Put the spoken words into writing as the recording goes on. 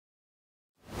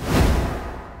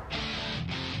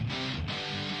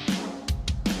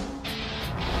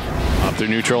Through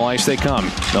neutral ice they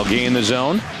come. They'll gain the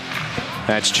zone.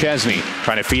 That's Chesney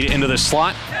trying to feed it into the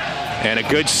slot. And a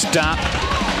good stop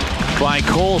by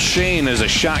Cole Shane as a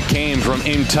shot came from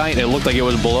in tight. It looked like it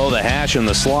was below the hash in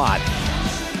the slot.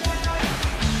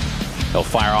 He'll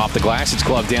fire off the glass. It's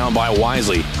gloved down by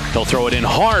Wisely. He'll throw it in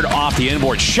hard off the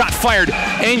inboard. Shot fired,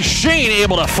 and Shane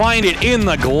able to find it in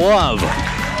the glove.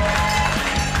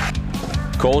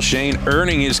 Cole Shane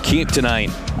earning his keep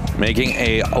tonight, making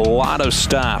a lot of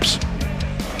stops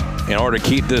in order to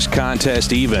keep this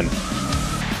contest even.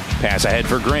 Pass ahead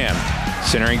for Graham.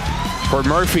 Centering for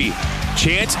Murphy.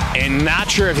 Chance, and not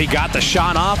sure if he got the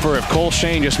shot off or if Cole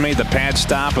Shane just made the pad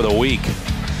stop of the week.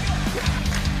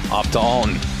 Up to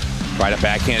Alton. Try to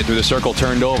backhand it through the circle,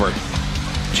 turned over.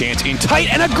 Chance in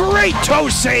tight, and a great toe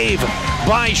save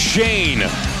by Shane.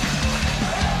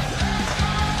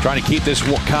 Trying to keep this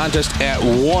contest at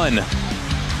 1.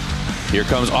 Here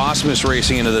comes Osmus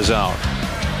racing into the zone.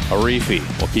 Arifi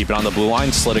will keep it on the blue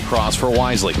line, slid across for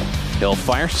Wisely. He'll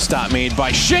fire, stop made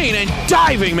by Shane, and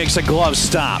diving makes a glove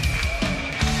stop.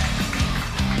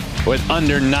 With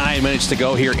under 9 minutes to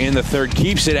go here in the third,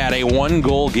 keeps it at a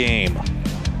 1-goal game.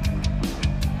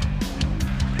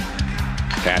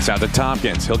 Pass out to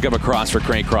Tompkins. He'll give across for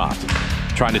Craycroft.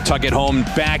 Trying to tuck it home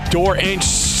back door, and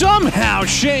somehow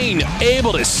Shane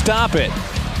able to stop it.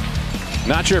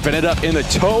 Not sure if it ended up in the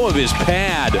toe of his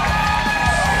pad.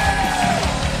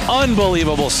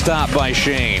 Unbelievable stop by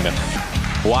Shane.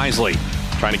 Wisely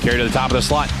trying to carry to the top of the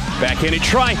slot. Backhanded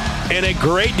try, and a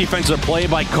great defensive play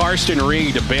by Karsten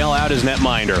Reed to bail out his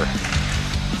netminder.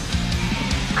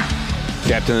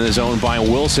 Kept in the zone by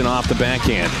Wilson off the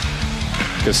backhand.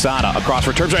 Casada across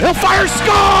for Terps. He'll fire,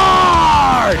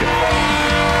 scored!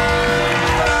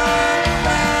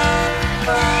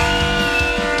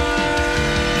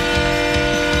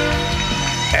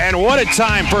 And what a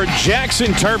time for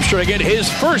Jackson Terpstra to get his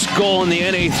first goal in the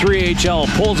NA3HL.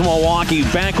 Pulls Milwaukee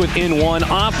back within 1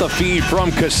 off the feed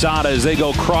from Casada as they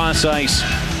go cross ice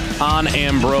on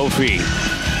Ambrofi.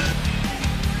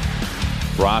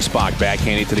 Rossbach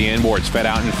backhanding to the inboards, fed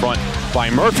out in front by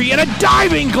Murphy, and a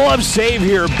diving glove save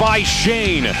here by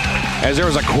Shane, as there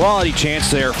was a quality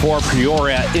chance there for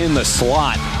Peoria in the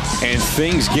slot, and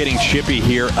things getting chippy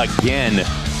here again,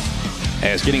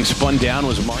 as getting spun down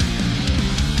was Mark.